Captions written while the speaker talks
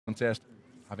contest,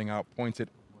 having outpointed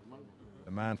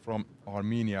the man from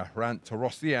Armenia, Hrant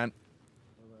Torosyan,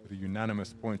 with a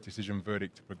unanimous point decision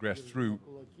verdict to progress through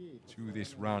to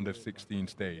this round of 16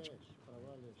 stage.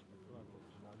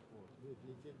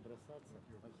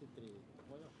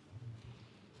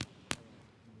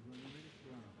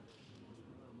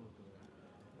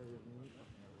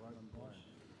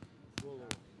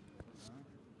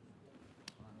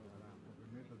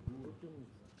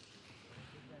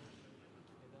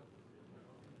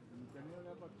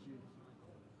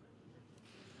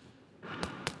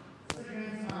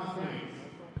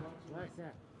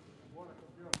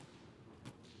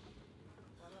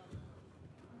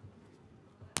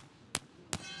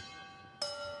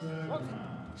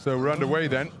 So we're underway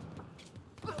then.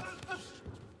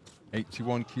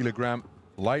 81kg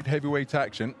light heavyweight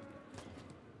action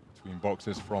between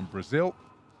boxers from Brazil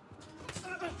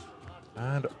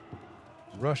and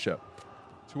Russia.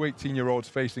 Two 18-year-olds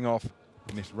facing off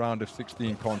in this round of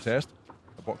 16 contest.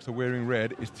 The boxer wearing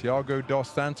red is Thiago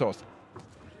dos Santos.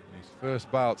 In his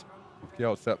first bout of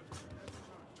Kielce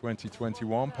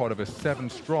 2021, part of a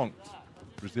 7-strong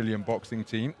Brazilian boxing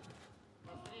team.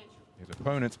 His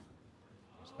opponent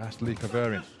is Vasily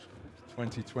KAVERIN,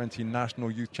 2020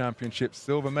 National Youth Championship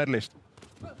silver medalist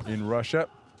in Russia,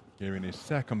 here in his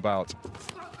second bout.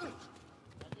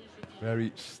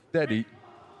 Very steady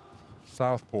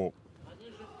southpaw.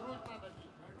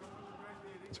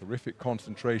 Terrific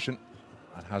concentration,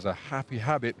 and has a happy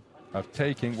habit of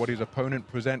taking what his opponent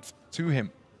presents to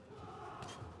him.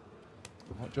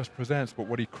 Not just presents, but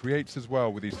what he creates as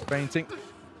well with his feinting,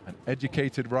 an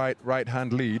educated right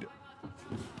hand lead.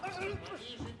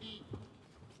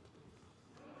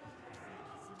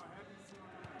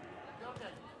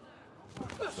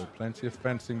 So plenty of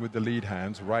fencing with the lead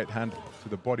hands. Right hand to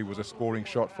the body was a scoring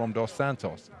shot from Dos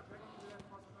Santos.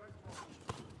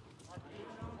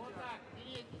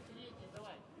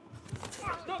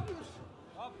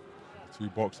 Two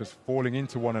boxers falling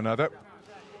into one another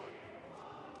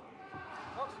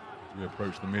as we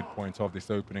approach the midpoint of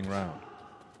this opening round.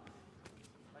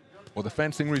 Well, the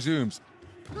fencing resumes.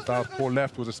 Southpaw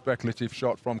left was a speculative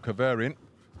shot from KAVERIN.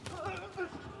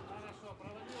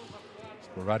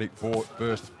 Sporadic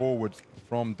burst forwards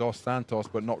from Dos Santos,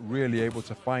 but not really able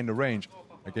to find the range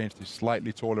against his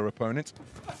slightly taller opponent.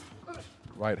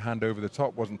 Right hand over the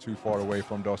top wasn't too far away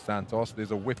from Dos Santos.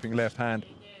 There's a whipping left hand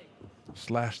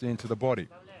slashed into the body.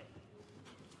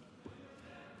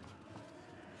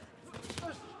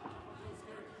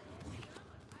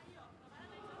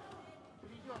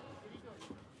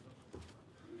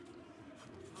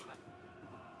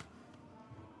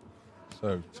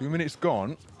 So 2 minutes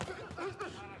gone.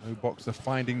 No boxer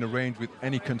finding the range with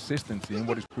any consistency in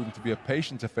what is proven to be a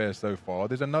patient affair so far.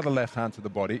 There's another left hand to the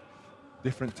body.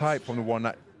 Different type from the one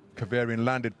that KAVERIN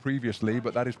landed previously,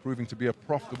 but that is proving to be a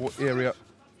profitable area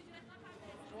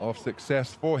of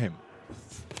success for him.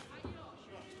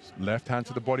 Left hand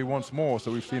to the body once more,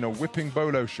 so we've seen a whipping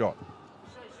bolo shot.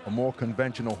 A more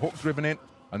conventional hook driven in,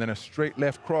 and then a straight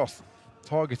left cross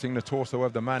targeting the torso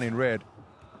of the man in red.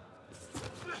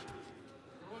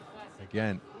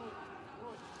 Again,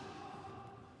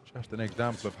 just an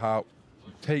example of how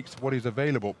he takes what is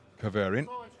available, KAVERIN.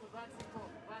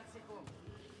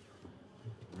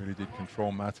 Really did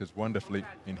control matters wonderfully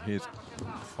in his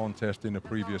contest in the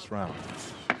previous round.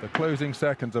 The closing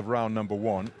seconds of round number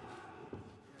one.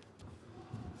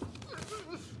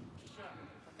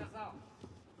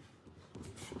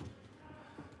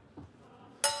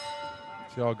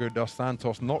 Thiago dos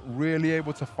Santos not really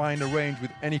able to find a range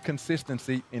with any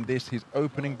consistency in this, his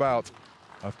opening bout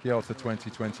of Kielce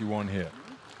 2021 here.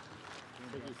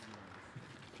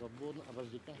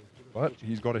 But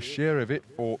he's got a share of it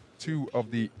for 2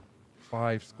 of the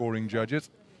 5 scoring judges.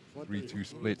 3-2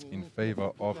 split in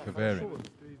favor of KAVERIN.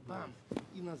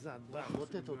 И назад, бам,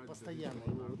 вот это вот постоянно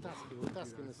его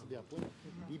вытаскивай на себя, понял?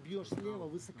 И бьешь слева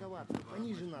высоковато,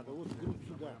 пониже надо, вот грудь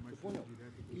сюда, ты понял?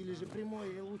 Или же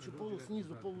прямой, лучше полу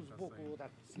снизу, полу сбоку, вот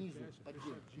так, снизу,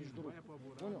 поддерживай, между рук,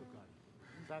 понял?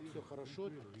 Так, все хорошо,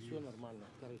 все нормально.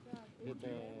 Это...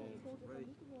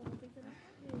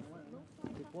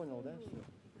 Ты понял, да?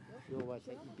 Все,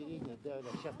 Вася, и передний, да,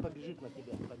 сейчас побежит на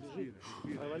тебя, побежит.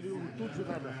 Провалил, тут же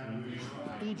надо,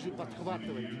 тут же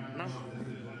подхватывать.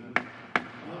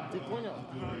 Ты понял?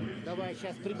 Давай,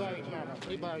 сейчас прибавить надо,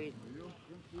 прибавить.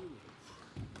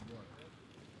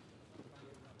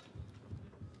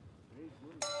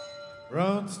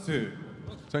 Round 2.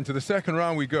 So into the second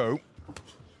round we go.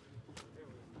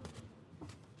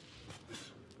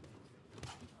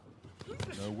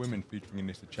 No women featuring in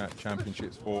this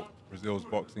championships for Brazil's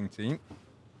boxing team.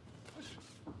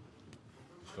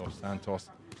 Dos Santos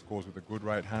scores with a good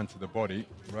right hand to the body.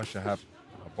 Russia have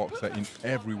a boxer in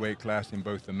every weight class in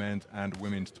both the men's and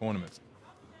women's tournaments.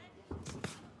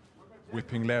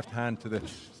 Whipping left hand to the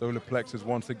solar plexus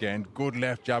once again. Good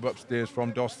left jab upstairs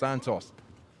from Dos Santos.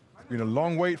 It's been a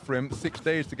long wait for him, 6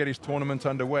 days to get his tournament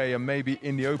underway, and maybe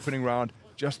in the opening round,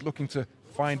 just looking to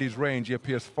find his range. He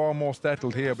appears far more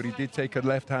settled here, but he did take a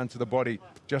left hand to the body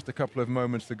just a couple of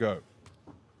moments ago.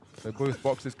 So both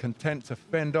boxers content to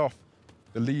fend off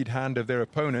the lead hand of their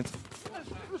opponent.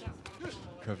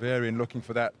 KAVERIN looking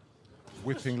for that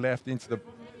whipping left into the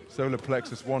solar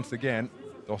plexus once again.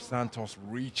 Dos Santos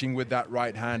reaching with that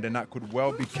right hand, and that could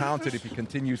well be countered if he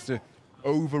continues to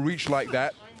overreach like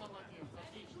that.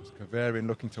 KAVERIN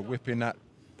looking to whip in that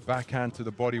backhand to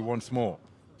the body once more.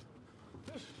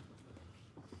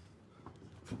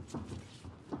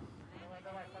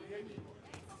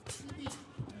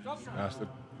 That's the,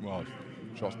 well,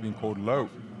 shot's being called low.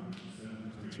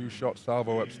 Two-shot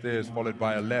salvo upstairs, followed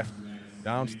by a left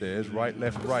downstairs, right,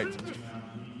 left, right.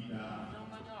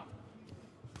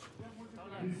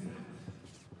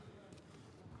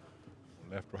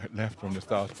 Left, right, left from the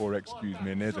southpaw, excuse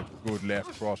me, and there's a good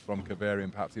left cross from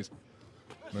KAVERIN, perhaps his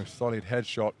most solid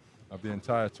headshot of the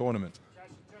entire tournament.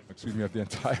 Excuse me, of the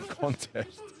entire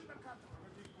contest.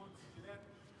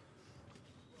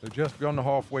 So just beyond the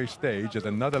halfway stage, as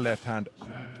another left hand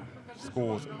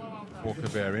scores for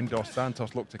KAVERIN, Dos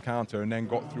Santos looked to counter and then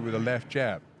got through with a left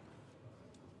jab.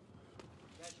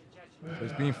 So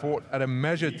it's being fought at a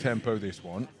measured tempo, this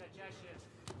one.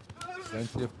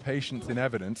 Plenty of patience in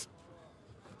evidence.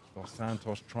 Dos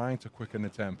Santos trying to quicken the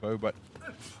tempo, but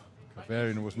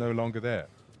KAVERIN was no longer there.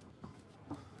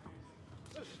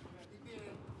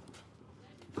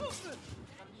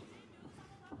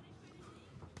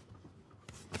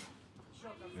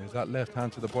 There's that left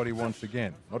hand to the body once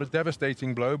again. Not a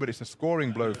devastating blow, but it's a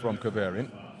scoring blow from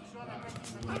KAVERIN.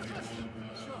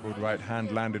 Good right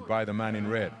hand landed by the man in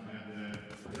red.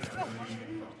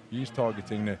 He's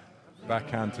targeting the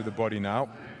backhand to the body now,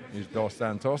 is Dos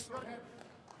Santos.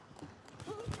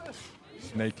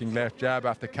 Snaking left jab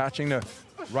after catching the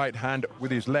right hand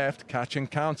with his left. Catch and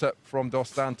counter from Dos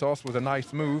Santos was a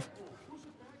nice move.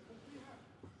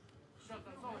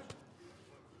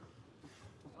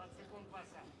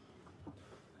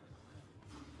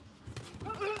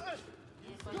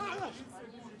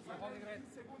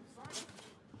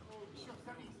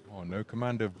 Oh, no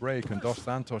command of break, and Dos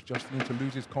Santos just seemed to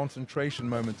lose his concentration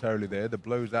momentarily there. The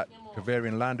blows that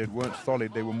KAVERIN landed weren't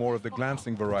solid, they were more of the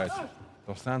glancing variety.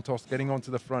 Dos Santos getting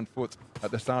onto the front foot at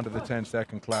the sound of the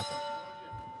 10-second clapper.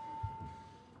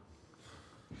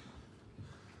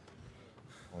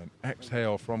 Well, an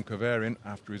exhale from KAVERIN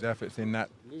after his efforts in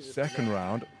that second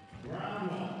round.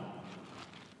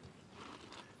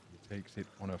 He takes it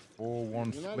on a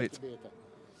 4-1 split,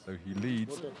 so he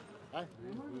leads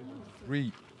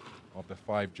 3 of the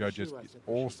 5 judges. It's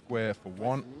all square for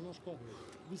 1.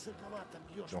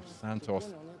 Dos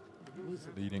Santos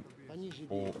leading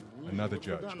for another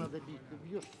judge.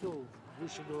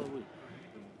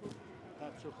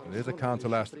 There's a counter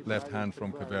left hand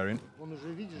from KAVERIN,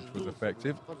 which was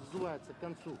effective.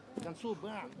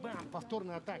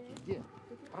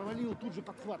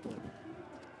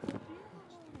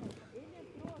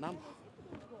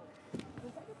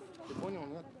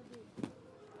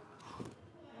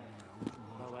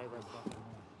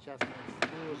 Сейчас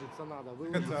выложиться надо,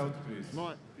 выложиться.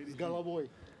 Но с головой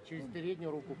через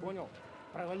переднюю руку, понял?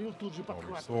 Провалил, тут же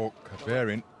подхват. Saw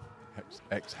KAVERIN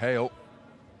exhale,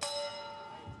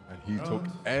 and he took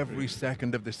every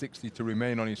second of the 60 to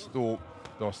remain on his stalk.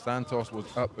 Dos Santos was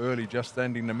up early, just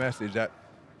sending the message that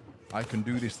I can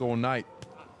do this all night.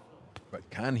 But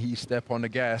can he step on the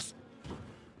gas?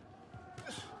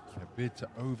 A bid to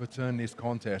overturn this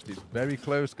contest. It's very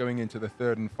close going into the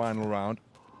 3rd and final round.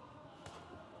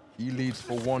 He leads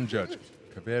for 1 judge.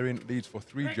 KAVERIN leads for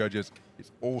 3 judges.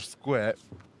 It's all square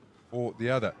for the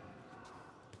other.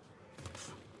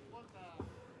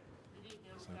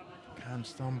 So can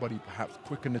somebody perhaps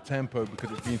quicken the tempo, because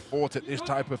it's been fought at this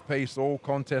type of pace all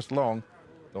contest long?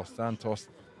 Dos Santos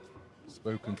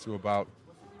spoken to about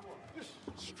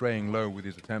straying low with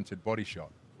his attempted body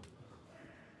shot.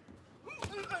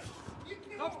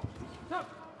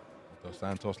 Dos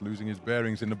Santos losing his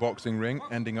bearings in the boxing ring,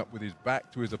 ending up with his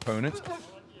back to his opponent.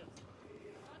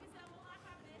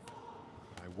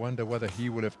 I wonder whether he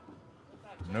would have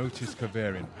noticed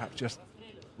KAVERIN, perhaps just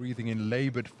breathing in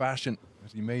labored fashion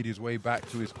as he made his way back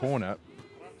to his corner.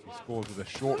 He scores with a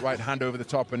short right hand over the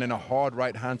top and then a hard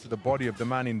right hand to the body of the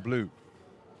man in blue.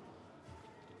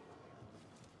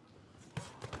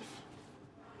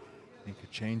 I think a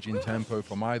change in tempo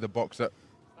from either boxer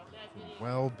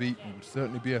Well beat, would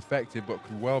certainly be effective, but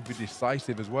could well be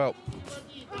decisive as well.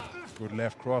 Good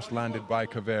left cross landed by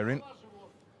KAVERIN.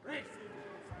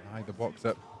 Neither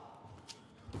boxer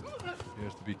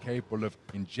appears to be capable of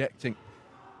injecting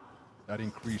that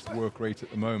increased work rate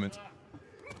at the moment.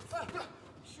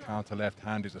 Counter left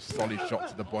hand is a solid shot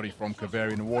to the body from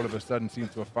KAVERIN, who all of a sudden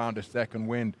seems to have found a second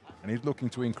wind, and he's looking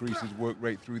to increase his work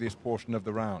rate through this portion of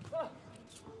the round.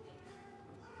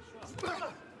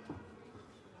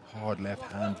 Hard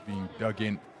left hand being dug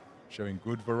in, showing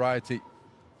good variety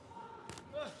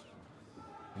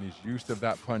in his use of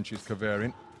that punch is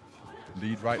KAVERIN.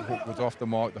 Lead right hook was off the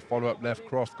mark, the follow-up left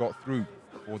cross got through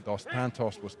before Dos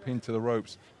Santos was pinned to the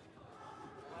ropes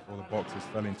before the boxers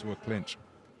fell into a clinch.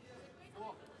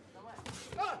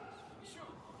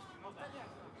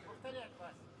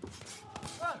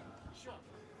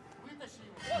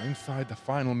 Inside the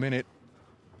final minute,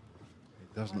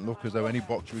 it doesn't look as though any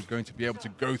boxer is going to be able to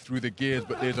go through the gears,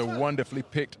 but there's a wonderfully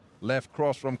picked left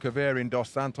cross from KAVERIN. Dos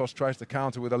Santos tries to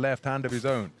counter with a left hand of his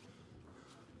own.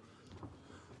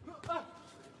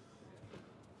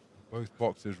 Both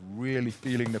boxers really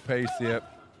feeling the pace here.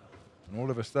 And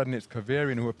all of a sudden it's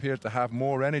KAVERIN who appears to have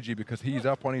more energy because he's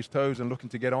up on his toes and looking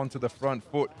to get onto the front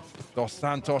foot. Dos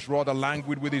Santos rather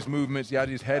languid with his movements. He had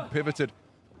his head pivoted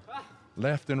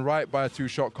left and right by a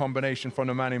two-shot combination from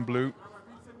the man in blue.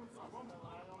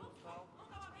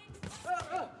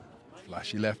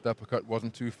 Flashy left uppercut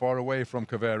wasn't too far away from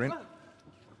KAVERIN.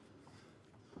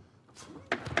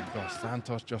 Dos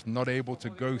Santos just not able to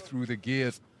go through the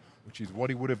gears, which is what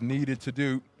he would have needed to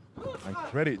do. And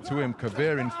credit to him,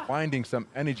 KAVERIN finding some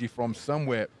energy from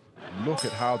somewhere. Look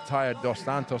at how tired Dos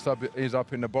Santos is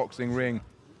up in the boxing ring.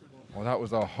 Well, that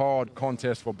was a hard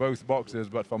contest for both boxers,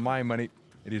 but for my money,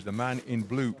 it is the man in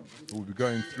blue who will be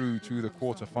going through to the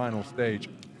quarter-final stage.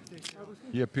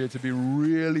 He appeared to be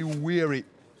really weary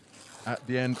at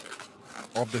the end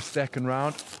of the second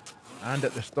round and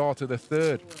at the start of the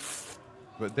third.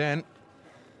 But then,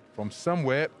 from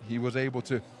somewhere, he was able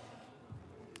to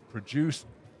produce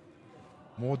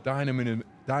more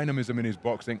dynamism in his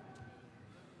boxing.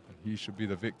 And he should be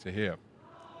the victor here.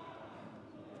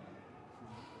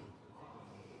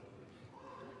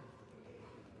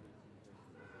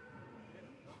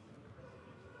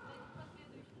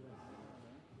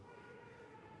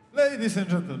 Ladies and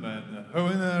gentlemen, a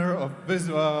winner of this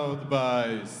bout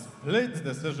by split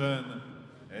decision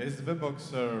is the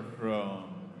boxer from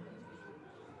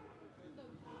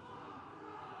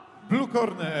blue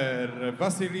corner,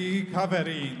 Vasily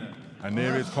KAVERIN. And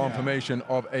there is confirmation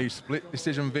of a split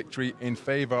decision victory in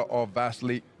favor of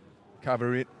Vasily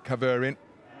KAVERIN,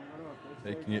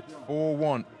 taking it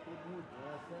 4-1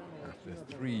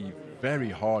 after 3 very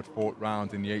hard-fought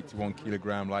rounds in the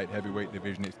 81kg light heavyweight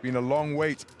division. It's been a long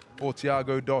wait for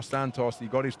Thiago Dos Santos. He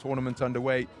got his tournament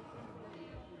underway,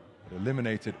 but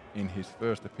eliminated in his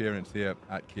first appearance here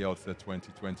at Kielce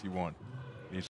 2021.